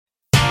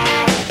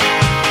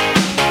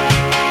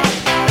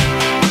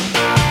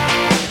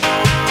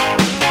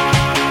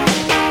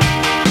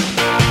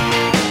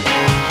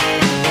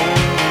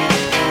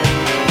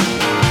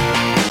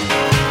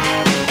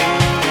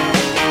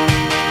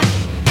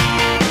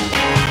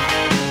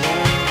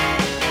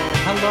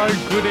So,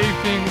 good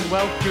evening.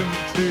 Welcome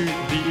to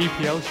the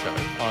EPL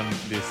show on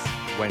this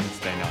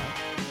Wednesday night.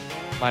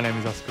 My name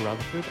is Oscar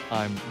Rutherford.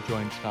 I'm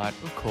joined tonight,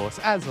 of course,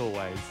 as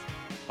always,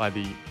 by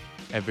the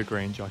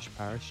evergreen Josh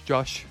Parrish.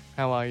 Josh,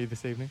 how are you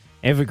this evening?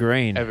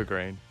 Evergreen.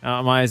 Evergreen.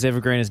 Am I as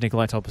evergreen as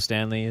Nikolai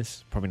Topper-Stanley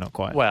is? Probably not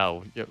quite.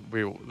 Well, yeah,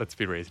 let's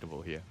be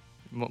reasonable here.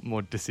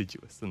 More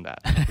deciduous than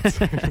that.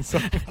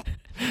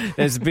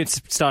 There's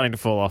bits starting to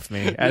fall off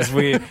me as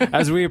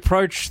we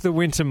approach the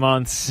winter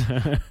months.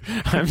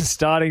 I'm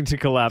starting to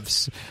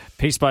collapse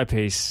piece by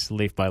piece,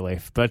 leaf by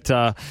leaf. But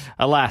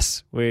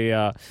alas,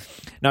 the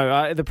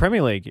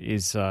Premier League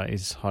is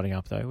hotting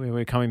up though.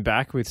 We're coming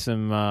back with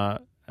some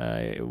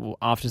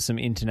after some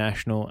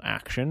international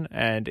action,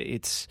 and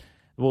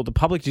the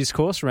public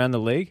discourse around the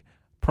league,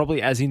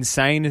 probably as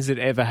insane as it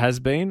ever has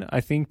been.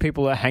 I think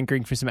people are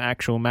hankering for some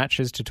actual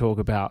matches to talk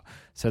about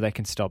so they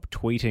can stop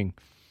tweeting.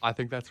 I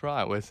think that's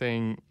right. We're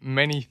seeing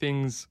many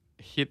things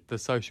hit the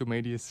social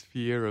media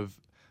sphere of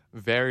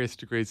various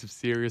degrees of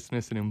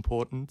seriousness and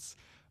importance.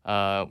 We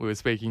were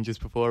speaking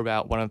just before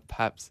about one of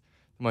perhaps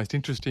the most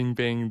interesting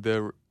being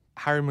the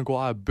Harry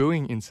Maguire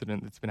booing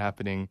incident that's been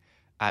happening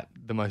at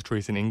the most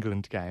recent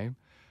England game.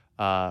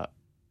 The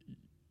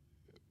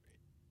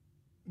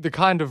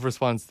kind of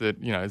response that,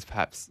 is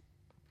perhaps...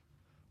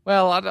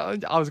 Well,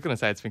 I was going to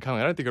say it's been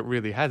coming. I don't think it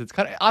really has.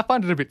 I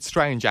find it a bit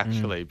strange,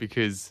 actually,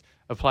 because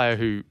a player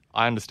who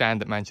I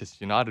understand that Manchester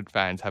United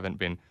fans haven't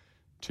been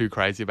too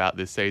crazy about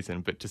this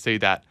season, but to see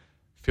that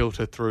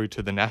filter through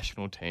to the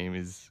national team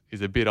is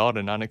a bit odd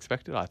and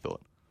unexpected, I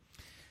thought.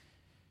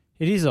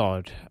 It is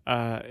odd,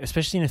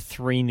 especially in a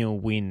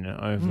 3-0 win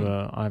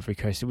over Ivory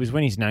Coast. It was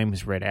when his name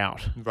was read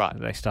out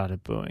that they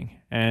started booing.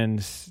 And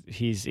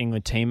his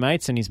England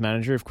teammates and his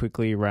manager have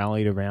quickly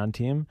rallied around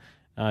him.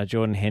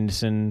 Jordan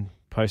Henderson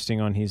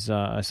posting on his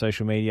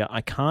social media,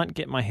 "I can't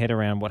get my head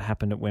around what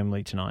happened at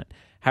Wembley tonight.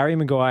 Harry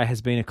Maguire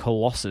has been a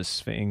colossus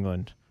for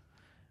England.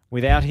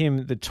 Without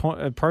him,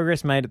 the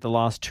progress made at the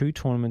last 2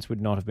 tournaments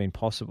would not have been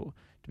possible.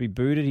 To be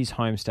booed at his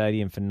home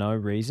stadium for no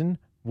reason?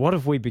 What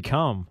have we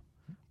become?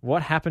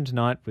 What happened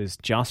tonight was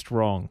just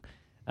wrong.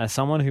 As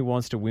someone who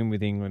wants to win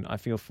with England, I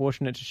feel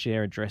fortunate to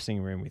share a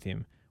dressing room with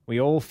him. We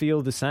all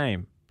feel the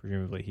same,"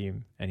 presumably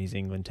him and his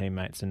England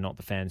teammates and not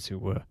the fans who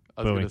were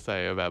I was going to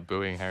say about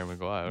booing Harry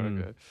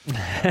Maguire.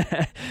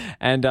 Okay.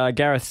 And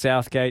Gareth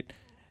Southgate,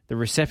 "The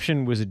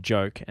reception was a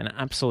joke, an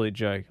absolute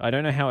joke. I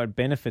don't know how it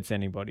benefits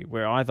anybody.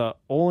 We're either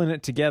all in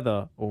it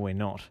together or we're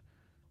not."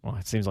 Well,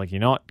 it seems like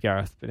you're not,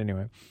 Gareth, but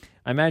anyway.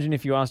 "I imagine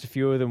if you asked a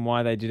few of them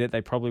why they did it,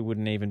 they probably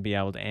wouldn't even be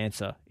able to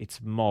answer. It's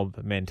mob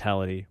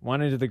mentality.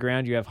 One end of the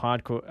ground, you have a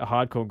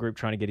hardcore group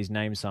trying to get his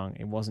name sung.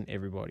 It wasn't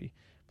everybody.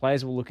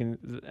 Players will look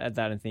at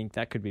that and think,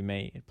 that could be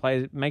me.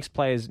 It makes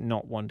players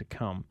not want to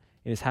come.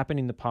 It has happened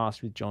in the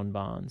past with John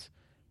Barnes.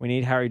 We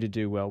need Harry to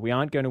do well. We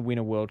aren't going to win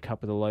a World Cup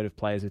with a load of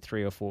players with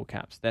 3 or 4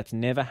 caps. That's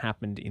never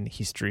happened in the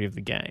history of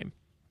the game."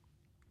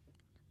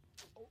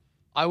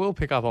 I will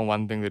pick up on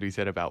one thing that he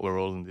said about we're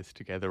all in this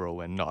together or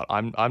we're not.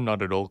 I'm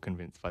not at all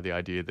convinced by the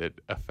idea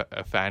that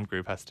a fan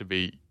group has to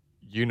be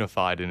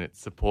unified in its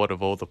support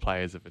of all the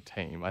players of a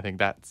team. I think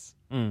that's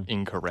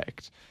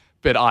incorrect.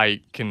 But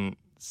I can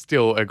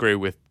still agree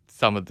with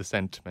some of the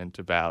sentiment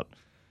about...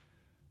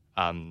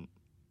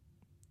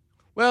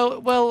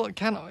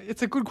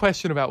 it's a good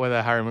question about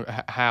whether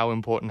how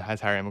important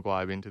has Harry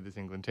Maguire been to this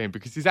England team,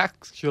 because he's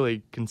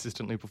actually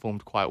consistently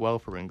performed quite well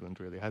for England,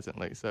 really,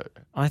 hasn't he? So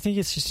I think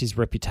it's just his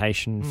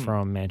reputation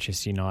from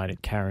Manchester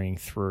United carrying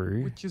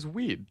through, which is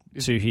weird,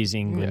 to his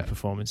England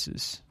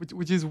performances.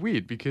 Which is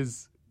weird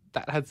because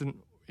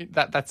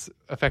that's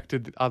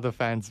affected other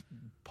fans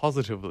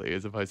positively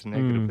as opposed to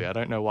negatively. I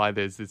don't know why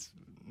there's this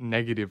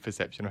negative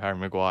perception of Harry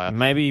Maguire.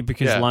 Maybe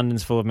because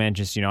London's full of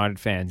Manchester United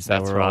fans. They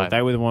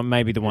were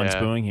the ones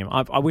booing him.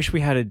 I wish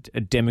we had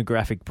a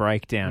demographic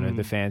breakdown of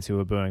the fans who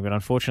were booing, but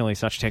unfortunately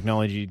such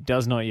technology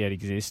does not yet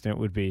exist, and it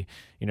would be,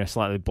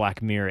 slightly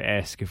Black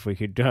Mirror-esque if we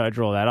could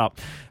draw that up.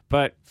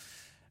 But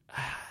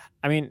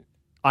I mean,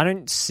 I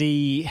don't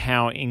see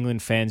how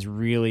England fans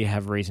really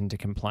have reason to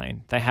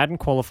complain. They hadn't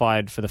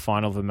qualified for the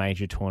final of a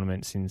major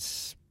tournament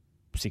since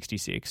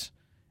 '66.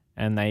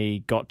 And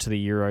they got to the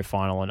Euro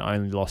final and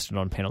only lost it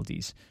on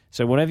penalties.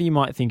 So whatever you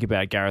might think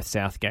about Gareth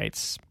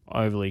Southgate's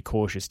overly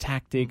cautious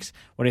tactics,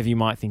 whatever you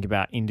might think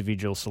about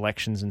individual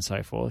selections and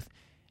so forth,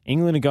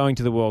 England are going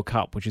to the World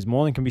Cup, which is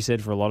more than can be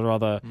said for a lot of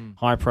other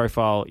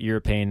high-profile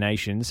European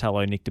nations.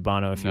 Hello, Nick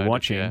DeBano, if you're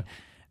watching.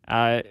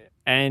 Yeah.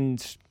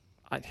 And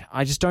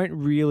I just don't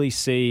really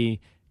see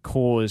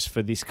cause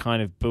for this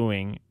kind of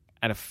booing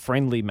at a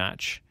friendly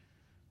match.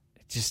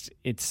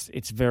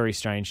 It's very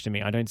strange to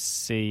me. I don't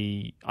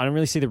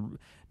really see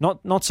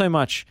not so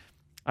much.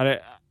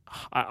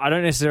 I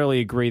don't necessarily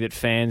agree that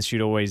fans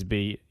should always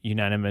be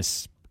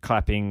unanimous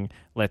clapping,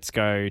 "Let's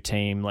go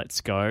team,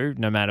 let's go,"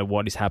 no matter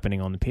what is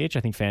happening on the pitch. I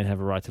think fans have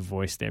a right to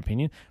voice their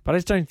opinion, but I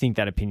just don't think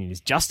that opinion is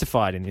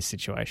justified in this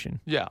situation.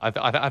 Yeah,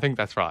 I think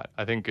that's right.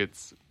 I don't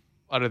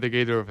think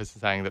either of us are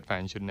saying that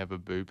fans should never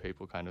boo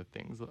people, kind of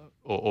things,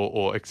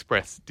 or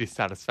express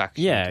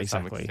dissatisfaction to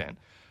some extent.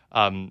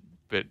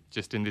 but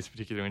just in this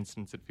particular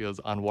instance, it feels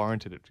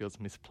unwarranted. It feels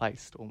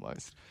misplaced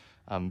almost.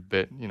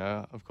 But,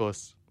 of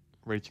course,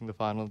 reaching the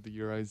final of the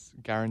Euros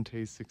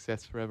guarantees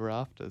success forever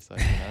after. So,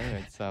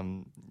 it's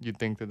you'd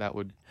think that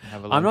would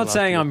have a lot. I'm not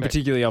saying I'm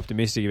particularly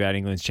optimistic about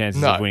England's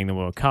chances of winning the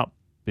World Cup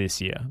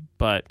this year,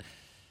 but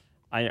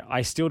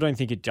I still don't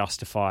think it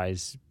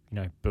justifies,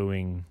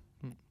 booing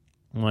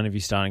one of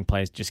your starting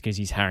players just because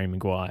he's Harry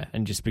Maguire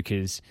and just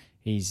because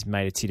he's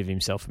made a tit of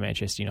himself for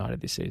Manchester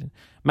United this season.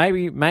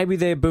 Maybe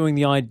they're booing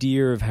the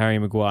idea of Harry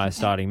Maguire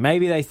starting.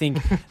 Maybe they think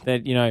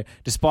that,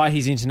 despite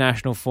his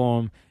international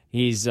form,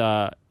 his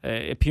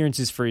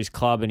appearances for his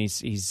club and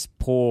his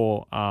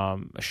poor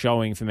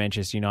showing for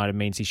Manchester United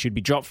means he should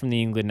be dropped from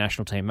the England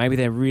national team. Maybe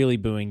they're really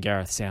booing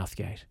Gareth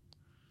Southgate.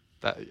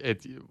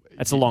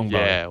 That's a long bow.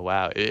 Yeah,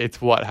 wow. It's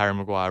what Harry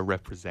Maguire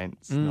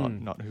represents,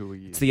 not who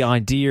he is. It's the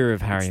idea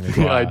of Harry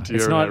Maguire.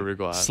 It's not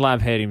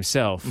Slabhead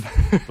himself,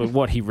 but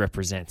what he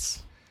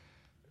represents.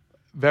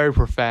 Very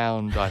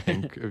profound, I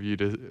think, of you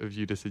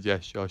to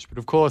suggest, Josh. But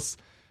of course,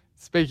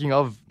 speaking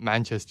of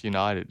Manchester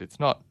United, it's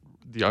not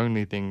the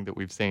only thing that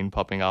we've seen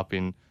popping up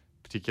in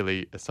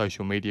particularly a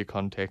social media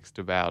context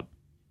about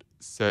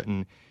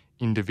certain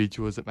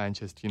individuals at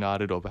Manchester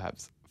United or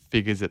perhaps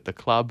figures at the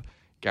club.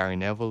 Gary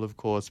Neville, of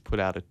course, put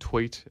out a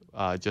tweet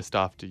just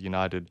after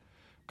United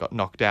got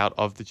knocked out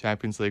of the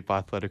Champions League by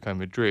Atletico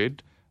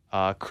Madrid,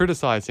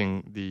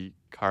 criticising the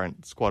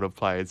current squad of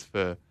players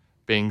for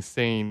being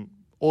seen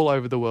all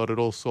over the world at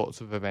all sorts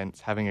of events,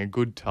 having a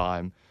good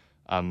time,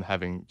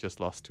 having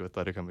just lost to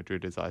Atletico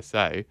Madrid, as I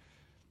say.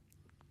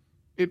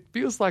 It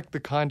feels like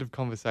the kind of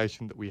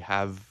conversation that we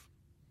have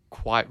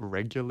quite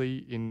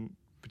regularly in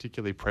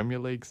particularly Premier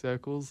League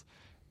circles,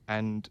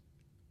 and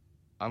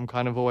I'm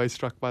kind of always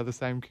struck by the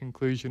same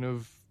conclusion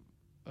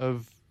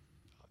of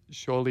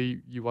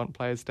surely you want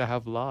players to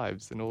have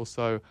lives. And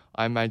also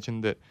I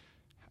imagine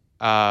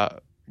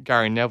that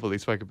Gary Neville, he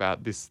spoke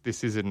about this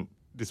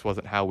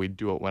wasn't how we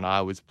do it when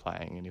I was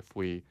playing, and if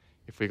we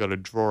got a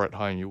draw at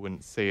home, you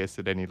wouldn't see us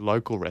at any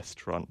local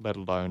restaurant, let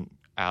alone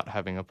out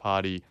having a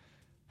party,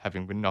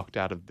 having been knocked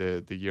out of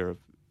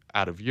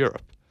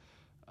Europe.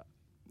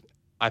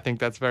 I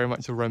think that's very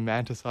much a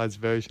romanticised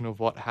version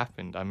of what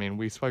happened. I mean,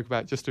 we spoke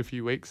about just a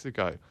few weeks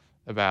ago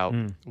about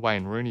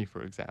Wayne Rooney,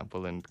 for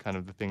example, and kind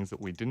of the things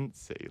that we didn't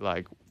see.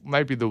 Like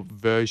maybe the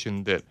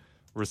version that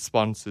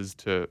responses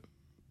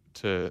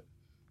to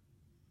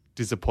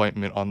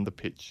disappointment on the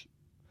pitch.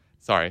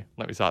 Sorry,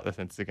 let me start the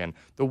sentence again.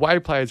 The way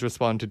players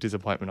respond to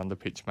disappointment on the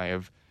pitch may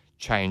have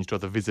changed, or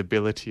the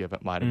visibility of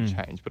it might have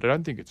changed, but I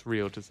don't think it's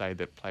real to say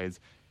that players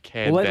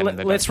cared then and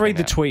they let's read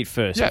the tweet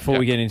first before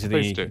we get into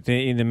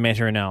the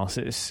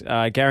meta-analysis.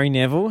 Gary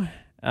Neville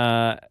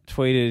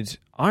tweeted,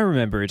 I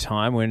remember a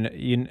time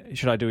when...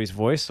 should I do his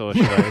voice or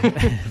should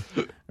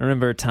I... I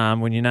remember a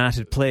time when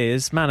United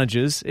players,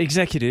 managers,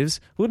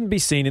 executives wouldn't be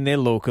seen in their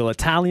local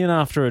Italian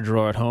after a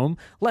draw at home,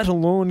 let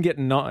alone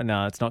getting knocked...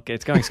 No, it's not.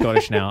 It's going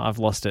Scottish now. I've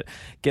lost it.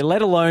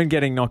 Let alone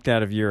getting knocked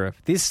out of Europe.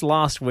 This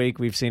last week,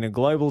 we've seen a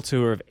global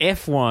tour of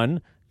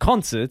F1,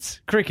 concerts,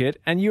 cricket,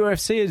 and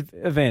UFC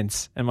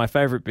events. And my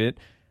favourite bit,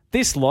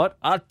 this lot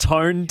are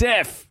tone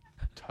deaf.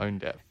 Tone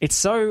deaf. It's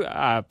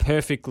so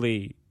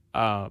perfectly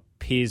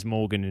Piers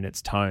Morgan in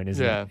its tone,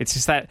 isn't it? It's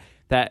just that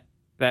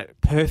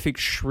perfect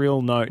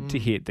shrill note to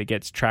hit that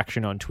gets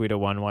traction on Twitter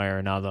one way or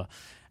another.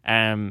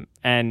 And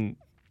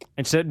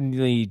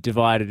certainly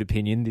divided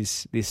opinion,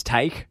 this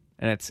take,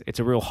 and it's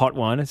a real hot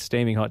one, a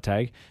steaming hot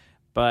take.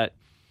 But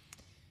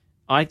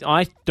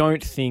I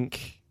don't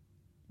think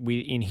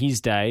in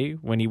his day,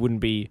 when he wouldn't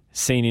be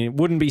seen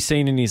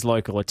in his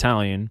local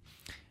Italian,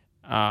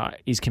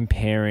 is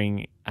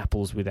comparing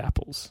apples with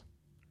apples.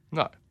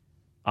 No.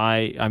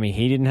 I mean,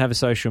 he didn't have a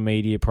social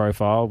media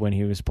profile when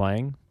he was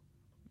playing.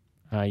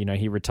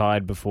 He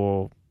retired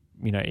before,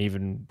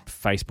 even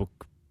Facebook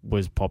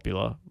was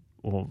popular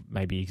or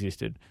maybe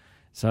existed.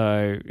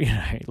 So,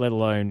 let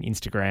alone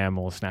Instagram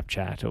or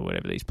Snapchat or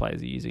whatever these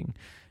players are using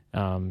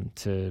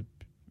to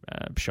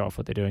show off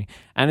what they're doing.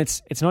 And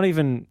it's not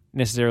even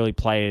necessarily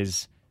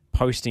players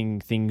posting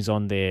things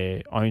on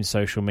their own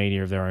social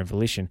media of their own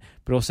volition,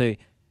 but also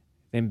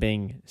them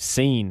being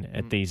seen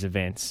at these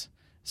events.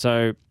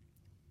 So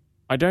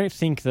I don't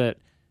think that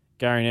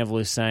Gary Neville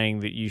is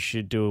saying that you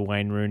should do a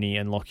Wayne Rooney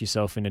and lock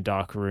yourself in a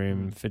dark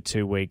room for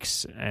 2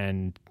 weeks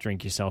and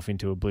drink yourself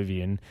into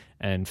oblivion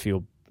and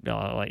feel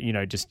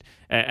just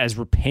as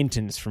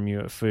repentance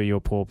for your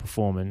poor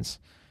performance.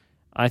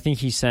 I think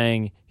he's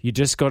saying you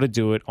just got to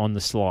do it on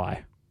the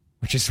sly,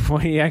 which is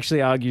what he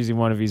actually argues in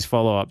one of his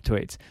follow-up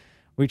tweets,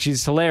 which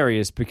is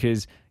hilarious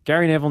because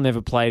Gary Neville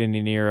never played in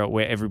an era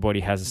where everybody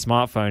has a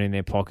smartphone in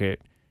their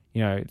pocket,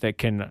 that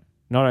can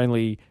not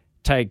only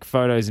take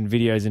photos and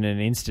videos in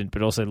an instant,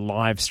 but also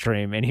live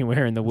stream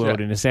anywhere in the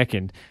world in a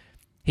second.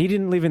 He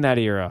didn't live in that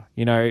era.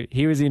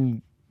 He was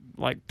in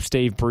like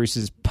Steve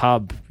Bruce's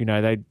pub.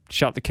 They'd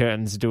shut the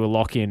curtains, do a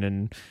lock-in,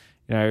 and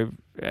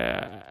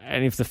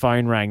and if the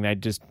phone rang,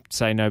 they'd just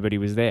say nobody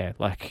was there.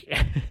 Like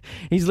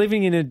he's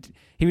living in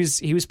he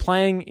was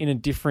playing in a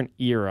different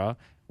era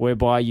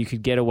whereby you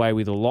could get away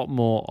with a lot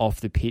more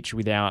off the pitch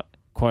without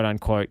quote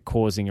unquote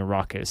causing a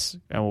ruckus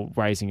or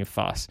raising a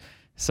fuss.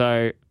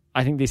 So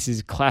I think this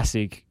is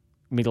classic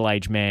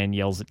middle-aged man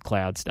yells at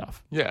cloud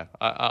stuff. Yeah,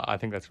 I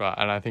think that's right.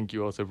 And I think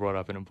you also brought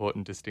up an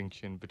important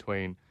distinction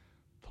between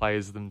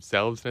players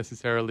themselves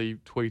necessarily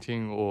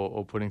tweeting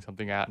or putting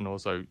something out, and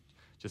also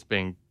just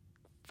being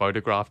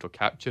photographed or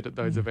captured at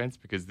those events,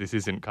 because this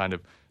isn't kind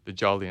of the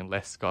Jolyon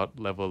Lescott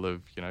level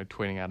of,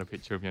 tweeting out a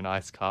picture of your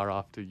nice car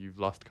after you've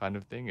lost kind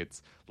of thing.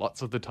 It's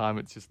lots of the time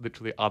it's just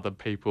literally other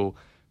people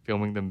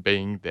filming them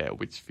being there,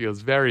 which feels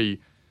very,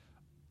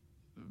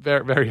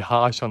 very, very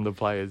harsh on the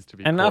players to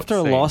be. And after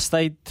a loss,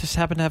 they just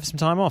happen to have some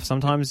time off.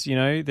 Sometimes,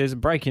 there's a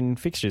break in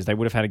fixtures. They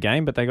would have had a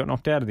game, but they got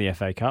knocked out of the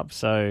FA Cup.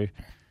 So,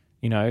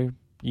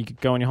 you could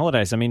go on your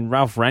holidays. I mean,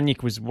 Ralph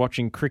Rangnick was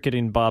watching cricket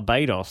in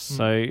Barbados,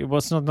 so it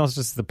was not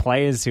just the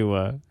players who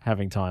were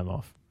having time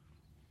off.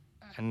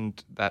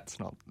 And that's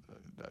not,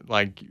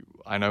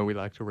 I know we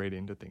like to read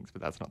into things,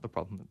 but that's not the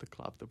problem at the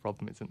club. The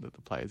problem isn't that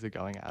the players are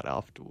going out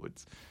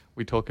afterwards.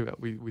 We spoke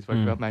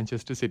about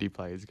Manchester City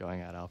players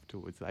going out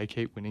afterwards. They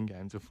keep winning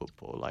games of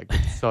football.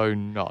 There's so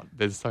not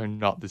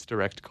this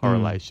direct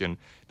correlation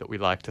that we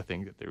like to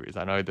think that there is.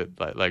 I know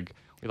that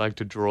we like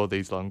to draw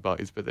these long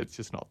bows, but it's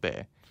just not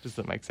there. Does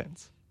that make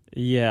sense?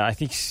 Yeah, I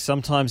think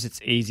sometimes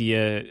it's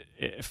easier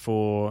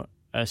for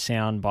a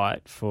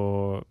soundbite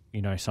for,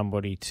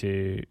 somebody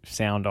to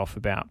sound off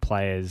about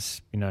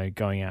players,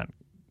 going out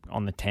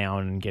on the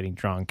town and getting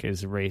drunk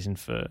as a reason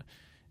for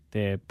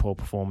their poor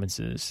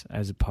performances,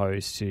 as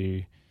opposed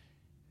to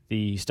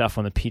the stuff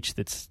on the pitch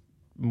that's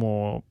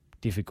more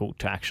difficult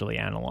to actually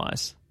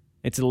analyse.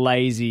 It's a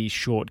lazy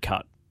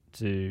shortcut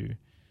to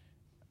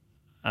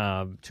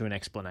an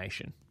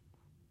explanation.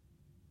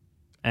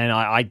 And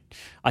I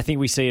think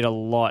we see it a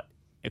lot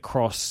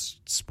across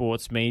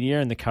sports media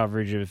and the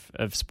coverage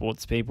of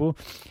sports people.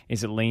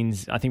 Is it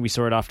leans? I think we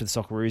saw it after the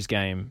Socceroos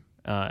game.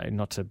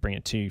 Not to bring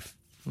it too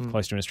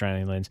close to an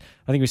Australian lens,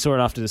 I think we saw it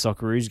after the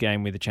Socceroos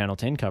game with the Channel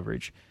 10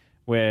 coverage,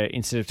 where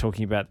instead of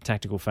talking about the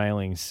tactical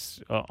failings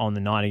on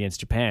the night against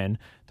Japan,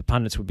 the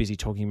pundits were busy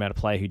talking about a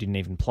player who didn't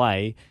even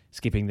play,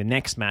 skipping the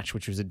next match,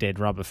 which was a dead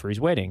rubber for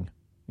his wedding.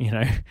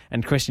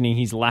 And questioning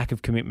his lack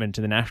of commitment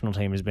to the national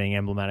team as being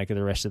emblematic of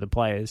the rest of the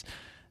players.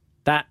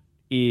 That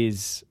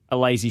is a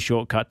lazy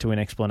shortcut to an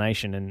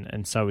explanation,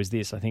 and so is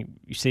this. I think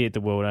you see it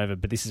the world over,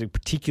 but this is a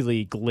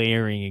particularly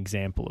glaring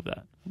example of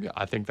that. Yeah,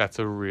 I think that's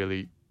a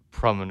really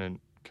prominent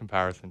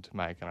comparison to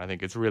make, and I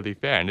think it's really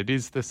fair. And it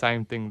is the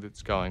same thing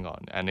that's going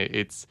on. And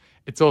it's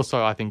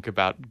also, I think,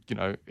 about,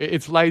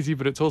 it's lazy,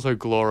 but it's also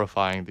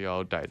glorifying the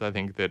old days. I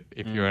think that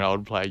if you're an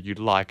old player, you'd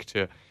like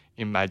to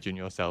imagine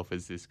yourself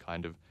as this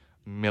kind of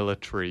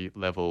military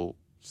level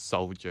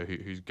soldier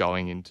who's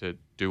going in to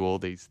do all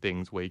these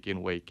things week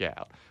in, week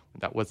out.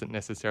 That wasn't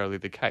necessarily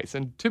the case.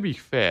 And to be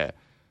fair,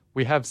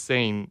 we have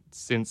seen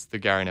since the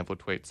Gary Neville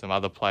tweet some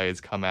other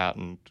players come out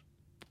and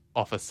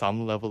offer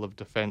some level of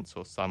defence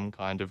or some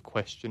kind of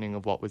questioning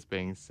of what was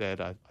being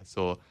said. I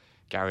saw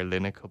Gary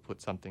Lineker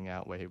put something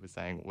out where he was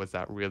saying, was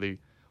that really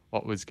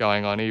what was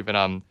going on?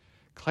 Even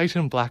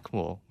Clayton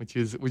Blackmore, which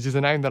is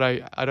a name that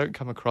I don't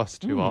come across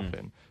too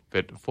often,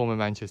 but former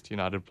Manchester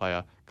United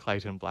player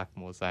Clayton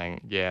Blackmore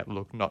saying, yeah,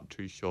 look, not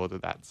too sure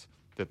that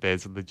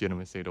there's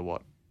legitimacy to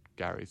what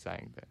Gary's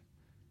saying there.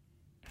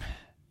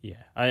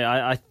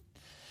 Yeah,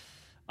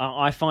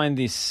 I find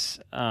this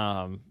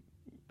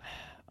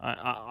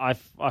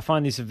I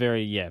find this a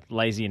very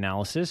lazy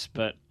analysis,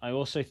 but I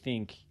also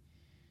think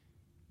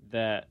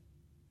that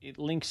it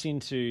links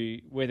into,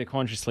 whether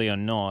consciously or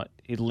not,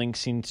 it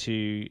links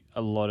into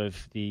a lot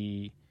of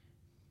the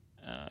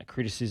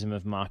criticism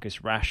of Marcus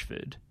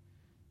Rashford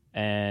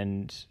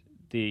and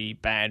the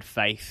bad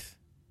faith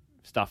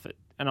stuff.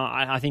 And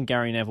I think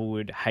Gary Neville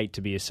would hate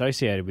to be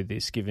associated with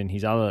this, given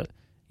his other,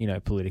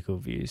 political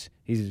views.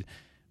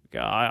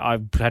 I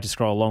had to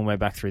scroll a long way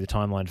back through the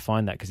timeline to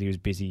find that, because he was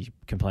busy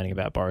complaining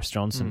about Boris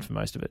Johnson for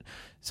most of it.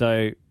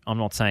 So I'm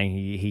not saying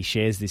he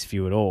shares this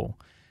view at all.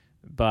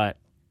 But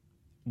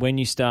when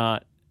you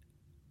start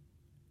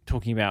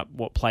talking about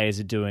what players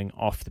are doing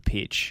off the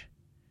pitch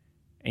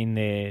in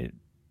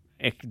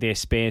their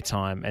spare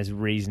time as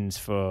reasons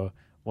for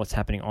what's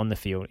happening on the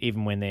field,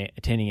 even when they're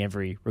attending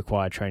every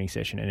required training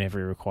session and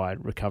every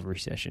required recovery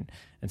session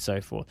and so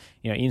forth.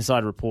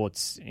 Inside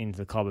reports into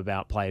the club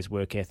about players'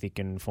 work ethic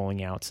and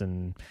falling outs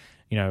and,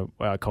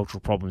 cultural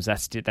problems,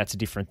 that's a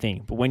different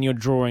thing. But when you're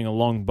drawing a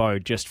long bow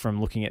just from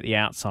looking at the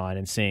outside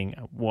and seeing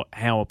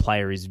how a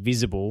player is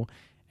visible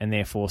and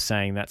therefore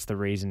saying that's the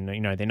reason,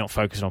 they're not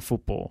focused on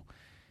football,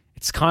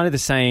 it's kind of the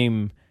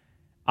same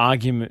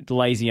argument, the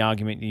lazy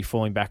argument that you're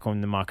falling back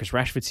on the Marcus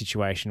Rashford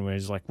situation, where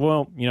it's like,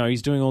 well,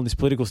 he's doing all this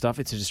political stuff,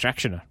 it's a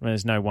distraction.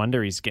 There's no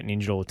wonder he's getting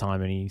injured all the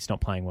time and he's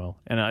not playing well.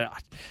 And I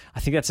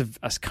think that's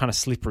a kind of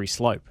slippery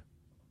slope,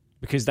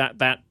 because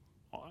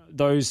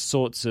those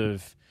sorts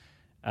of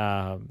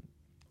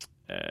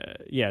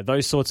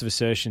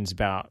assertions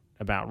about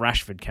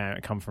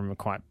Rashford come from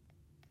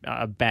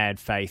a bad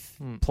faith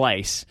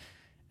place,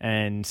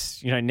 and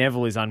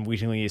Neville is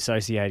unwittingly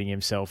associating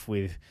himself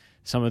with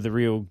some of the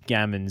real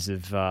gammons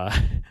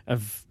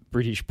of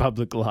British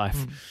public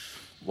life.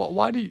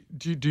 Why do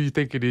you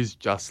think it is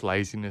just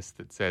laziness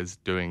that says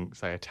doing,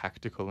 say, a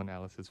tactical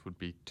analysis would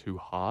be too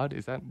hard?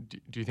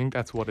 Do you think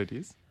that's what it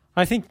is?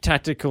 I think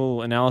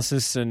tactical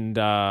analysis and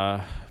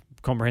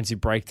comprehensive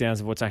breakdowns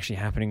of what's actually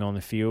happening on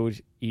the field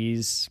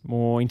is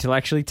more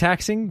intellectually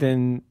taxing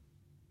than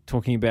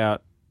talking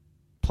about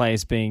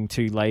players being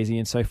too lazy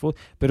and so forth.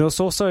 But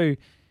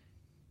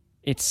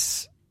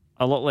it's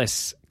a lot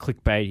less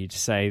clickbaity to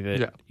say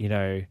that,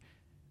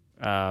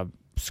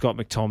 Scott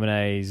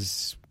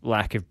McTominay's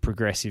lack of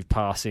progressive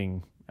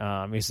passing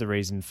is the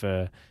reason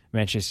for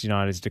Manchester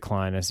United's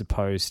decline, as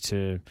opposed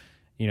to,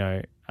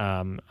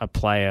 a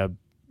player,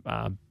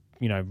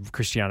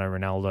 Cristiano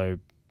Ronaldo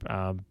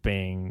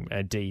being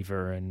a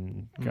diva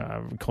and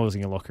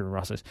causing a locker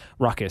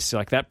ruckus.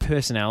 Like, that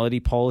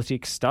personality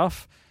politics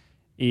stuff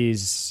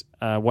is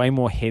way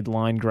more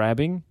headline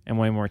grabbing and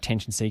way more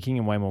attention seeking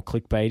and way more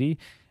clickbaity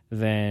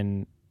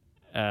than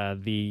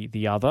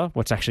the other,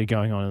 what's actually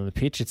going on the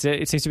pitch. It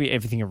seems to be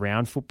everything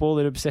around football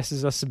that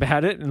obsesses us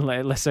about it, and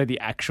less so the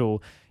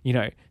actual,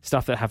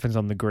 stuff that happens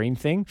on the green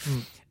thing.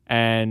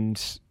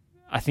 And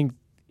I think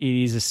it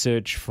is a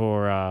search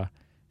for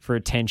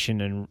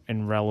attention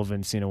and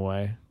relevance in a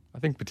way. I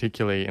think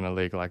particularly in a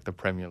league like the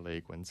Premier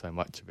League, when so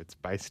much of it's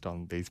based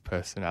on these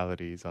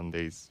personalities, on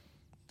these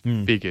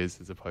figures,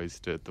 as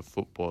opposed to the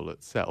football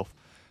itself.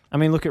 I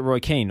mean, look at Roy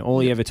Keane. All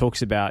he ever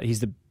talks about, he's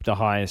the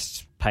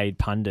highest paid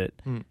pundit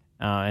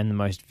and the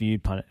most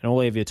viewed pundit, and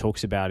all he ever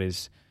talks about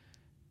is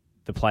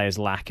the players'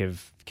 lack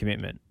of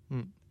commitment,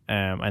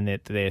 and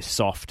that they're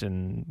soft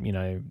and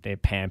they're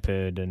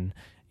pampered, and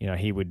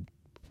he would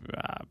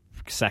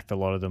sack a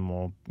lot of them,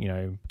 or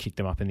kick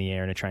them up in the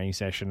air in a training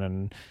session,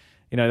 and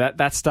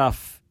that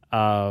stuff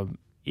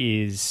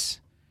is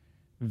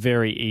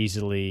very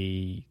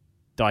easily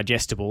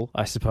digestible,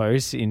 I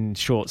suppose, in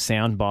short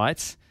sound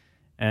bites,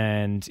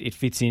 and it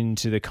fits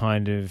into the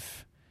kind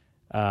of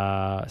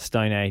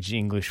Stone Age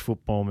English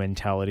football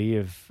mentality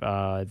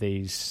of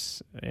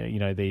these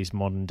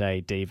modern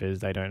day divas.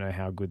 They don't know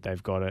how good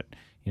they've got it.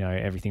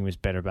 Everything was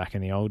better back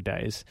in the old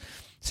days.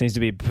 Seems to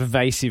be a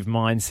pervasive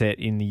mindset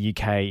in the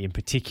UK in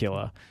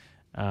particular,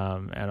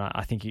 and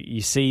I think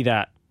you see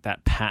that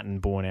pattern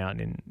borne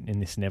out in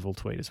this Neville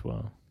tweet as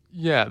well.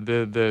 Yeah,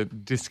 the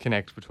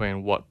disconnect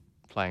between what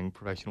playing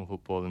professional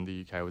football in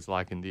the UK was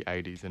like in the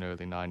 80s and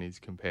early 90s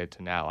compared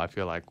to now. I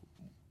feel like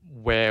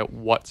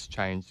what's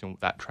changed in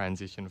that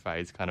transition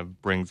phase kind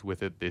of brings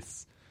with it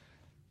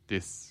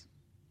this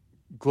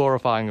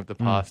glorifying of the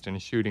past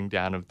and shooting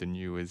down of the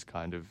new is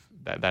kind of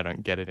that they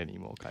don't get it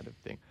anymore kind of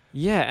thing.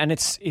 Yeah, and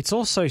it's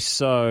also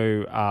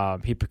so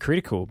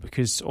hypocritical,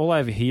 because all I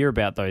ever hear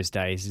about those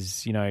days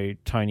is,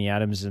 Tony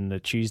Adams and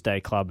the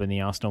Tuesday Club and the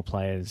Arsenal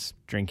players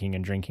drinking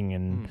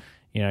and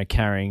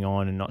carrying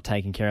on and not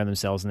taking care of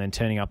themselves, and then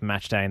turning up a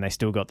match day and they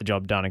still got the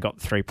job done and got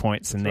 3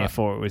 points, and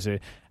therefore it was a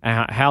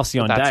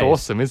halcyon day. That's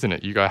awesome, isn't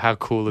it? You go, how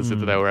cool is it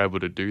that they were able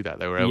to do that?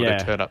 They were able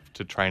to turn up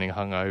to training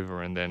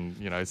hungover and then,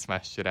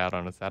 smash shit out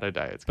on a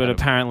Saturday. But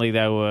apparently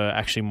they were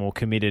actually more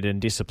committed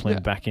and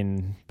disciplined back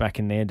in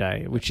their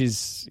day, which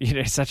is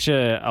such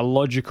a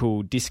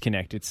logical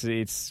disconnect.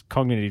 It's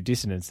cognitive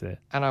dissonance there.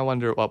 And I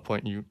wonder at what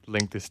point you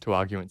link this to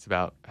arguments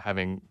about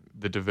having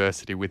the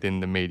diversity within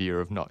the media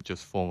of not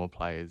just former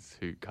players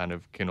who kind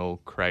of can all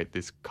create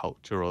this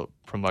culture or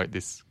promote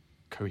this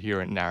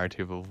coherent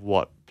narrative of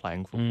what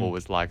playing football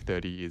was like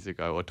 30 years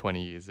ago or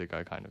 20 years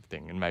ago kind of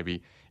thing. And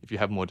maybe if you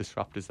have more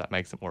disruptors, that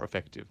makes it more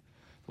effective.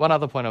 One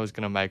other point I was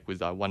going to make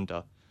was I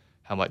wonder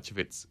how much of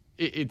it's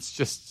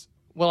just,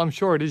 well, I'm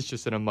sure it is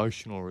just an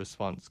emotional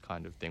response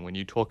kind of thing. When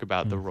you talk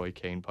about the Roy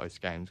Keane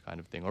post-games kind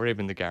of thing, or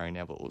even the Gary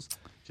Neville's,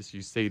 just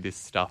you see this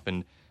stuff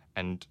and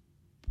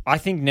I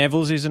think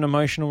Neville's is an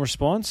emotional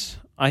response.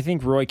 I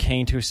think Roy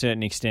Keane, to a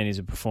certain extent, is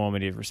a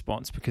performative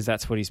response, because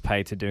that's what he's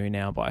paid to do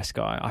now by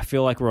Sky. I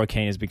feel like Roy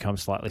Keane has become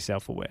slightly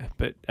self-aware,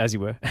 but as you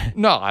were.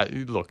 No,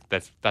 look,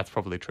 that's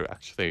probably true,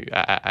 actually,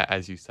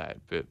 as you say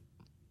it.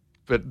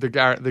 But the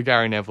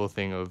Gary Neville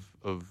thing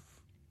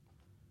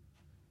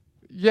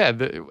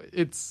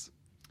it's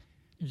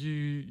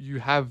you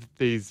have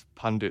these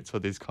pundits or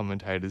these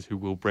commentators who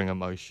will bring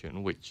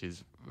emotion, which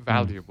is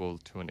valuable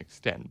to an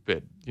extent,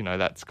 but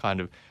that's kind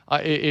of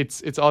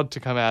it's odd to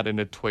come out in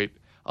a tweet.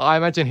 I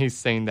imagine he's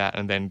seen that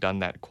and then done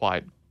that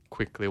quite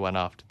quickly, one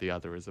after the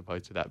other, as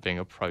opposed to that being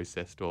a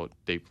processed or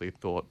deeply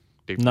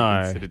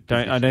considered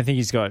position. I don't think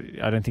he's got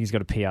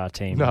a PR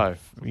team. No,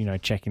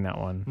 checking that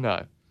one. No,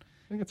 I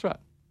think that's right.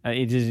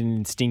 It is an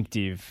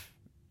instinctive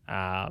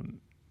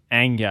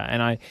anger,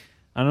 and I'm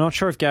not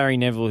sure if Gary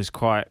Neville has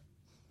quite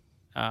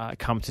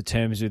come to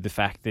terms with the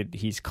fact that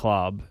his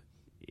club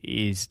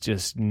is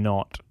just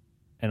not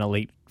an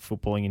elite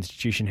footballing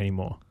institution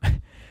anymore.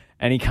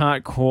 And he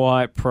can't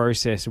quite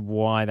process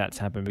why that's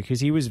happened, because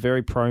he was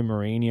very pro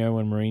Mourinho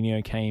when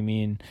Mourinho came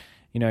in.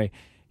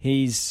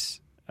 He's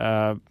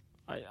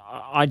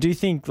I do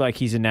think like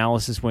his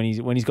analysis when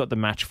he's got the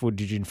match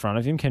footage in front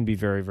of him can be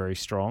very, very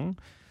strong.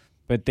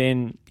 But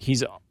then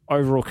his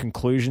overall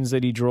conclusions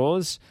that he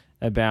draws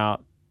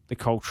about the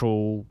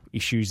cultural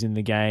issues in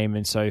the game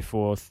and so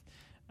forth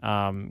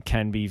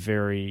can be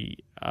very,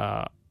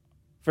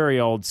 very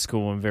old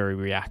school and very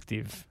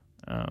reactive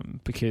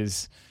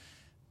because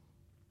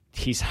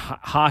he's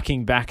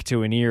harking back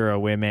to an era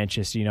where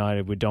Manchester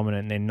United were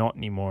dominant and they're not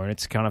anymore, and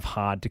it's kind of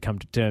hard to come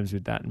to terms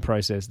with that and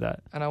process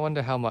that. And I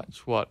wonder how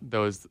much there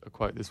was a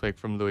quote this week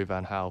from Louis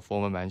van Gaal,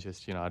 former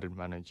Manchester United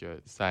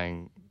manager,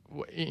 saying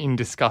in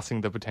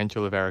discussing the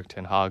potential of Erik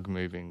ten Hag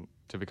moving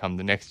to become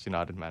the next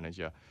United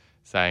manager,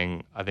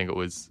 saying, I think it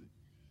was,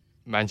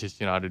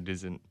 Manchester United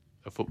isn't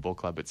a football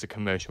club, it's a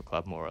commercial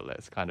club more or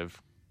less, kind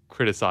of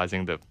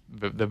criticising the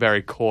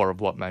very core of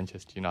what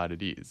Manchester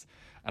United is.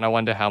 And I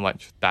wonder how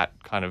much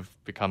that kind of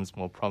becomes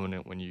more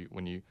prominent when you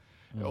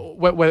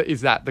whether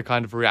is that the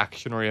kind of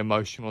reactionary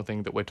emotional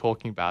thing that we're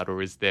talking about,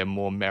 or is there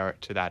more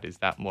merit to that? Is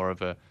that more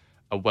of a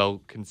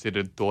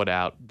well-considered,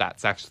 thought-out,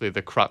 that's actually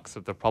the crux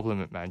of the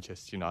problem at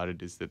Manchester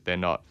United, is that they're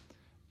not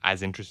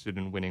as interested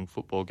in winning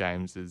football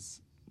games as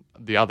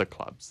the other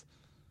clubs?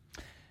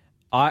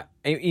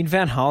 In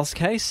Van Gaal's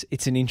case,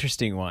 it's an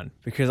interesting one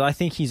because I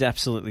think he's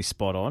absolutely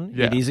spot on.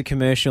 Yeah. It is a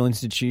commercial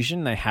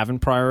institution. They haven't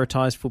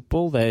prioritised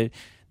football. They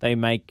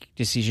make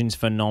decisions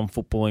for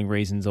non-footballing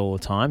reasons all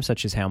the time,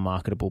 such as how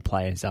marketable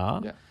players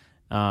are. Yeah.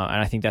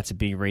 And I think that's a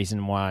big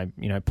reason why,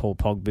 Paul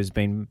Pogba's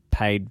been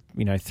paid,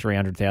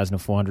 £300,000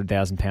 or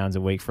 £400,000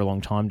 a week for a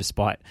long time,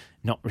 despite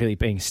not really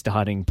being a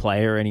starting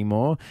player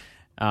anymore.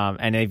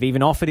 And they've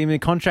even offered him a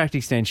contract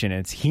extension.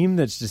 It's him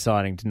that's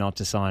deciding not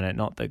to sign it,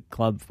 not the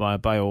club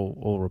by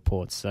all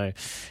reports. So,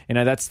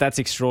 that's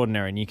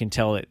extraordinary, and you can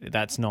tell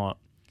that's not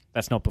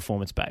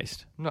performance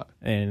based. No,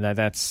 and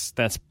that's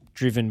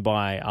driven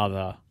by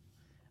other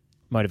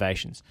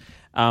motivations.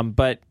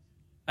 But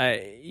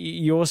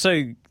you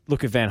also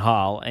look at Van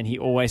Gaal, and he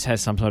always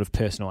has some sort of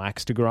personal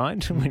axe to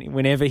grind.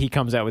 Whenever he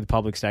comes out with a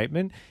public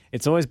statement,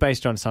 it's always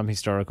based on some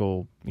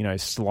historical,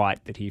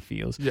 slight that he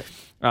feels. Yeah.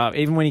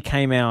 Even when he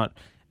came out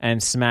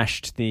and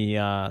smashed the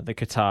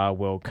Qatar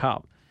World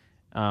Cup,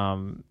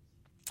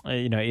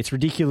 it's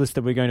ridiculous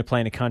that we're going to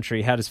play in a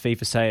country, how does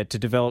FIFA say it, to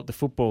develop the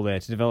football there,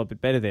 to develop it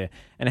better there.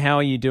 And how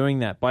are you doing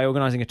that? By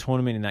organising a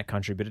tournament in that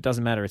country, but it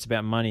doesn't matter. It's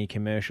about money,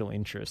 commercial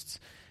interests.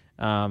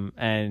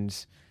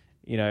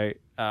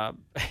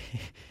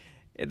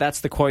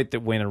 That's the quote that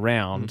went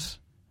around,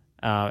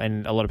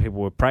 and a lot of people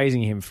were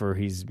praising him for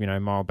his,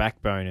 moral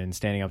backbone and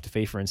standing up to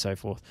FIFA and so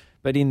forth.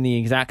 But in the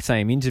exact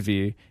same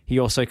interview, he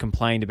also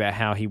complained about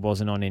how he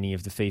wasn't on any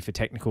of the FIFA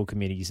technical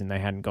committees and they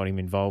hadn't got him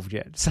involved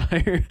yet. So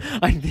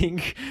I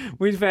think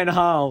with Van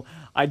Gaal,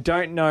 I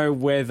don't know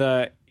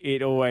whether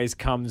it always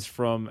comes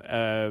from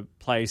a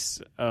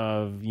place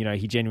of,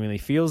 he genuinely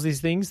feels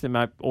these things. That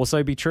might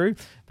also be true,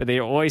 but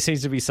there always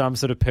seems to be some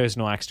sort of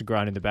personal axe to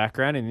grind in the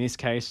background. In this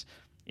case,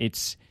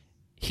 it's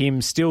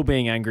him still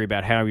being angry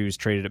about how he was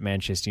treated at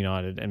Manchester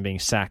United and being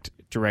sacked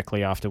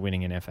directly after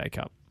winning an FA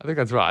Cup. I think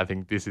that's right. I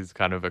think this is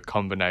kind of a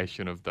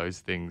combination of those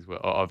things,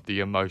 of the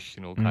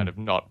emotional kind of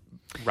not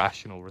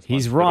rational response.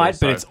 He's right,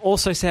 but it's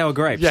also sour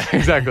grapes. Yeah,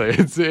 exactly.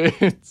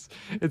 It's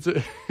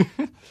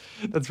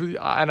that's really,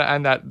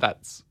 and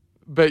that's,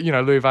 but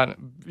Louis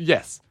van,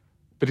 yes,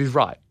 but he's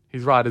right.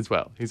 He's right as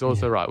well. He's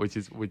also right, which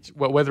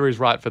whether he's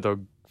right for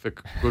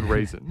good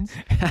reasons.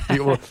 He's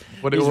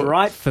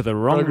right for the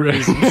wrong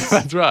reasons.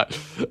 That's right.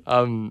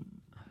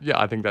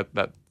 I think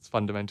that's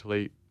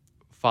fundamentally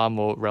far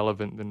more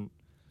relevant than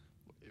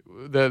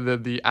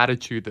the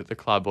attitude that the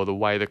club or the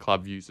way the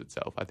club views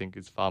itself. I think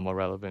is far more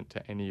relevant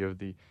to any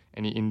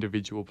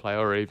individual player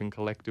or even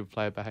collective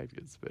player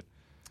behaviours. But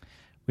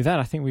with that,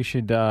 I think we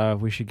should go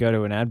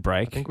to an ad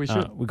break. I think we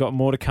should. We've got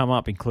more to come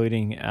up,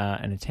 including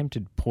an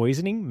attempted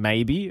poisoning,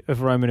 maybe,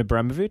 of Roman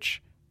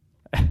Abramovich.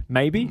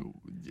 Maybe.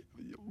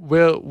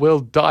 We'll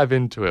dive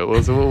into it.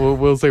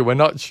 We'll see. We're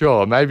not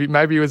sure.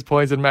 Maybe he was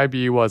poisoned.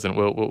 Maybe he wasn't.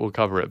 We'll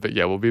cover it. But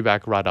yeah, we'll be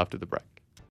back right after the break.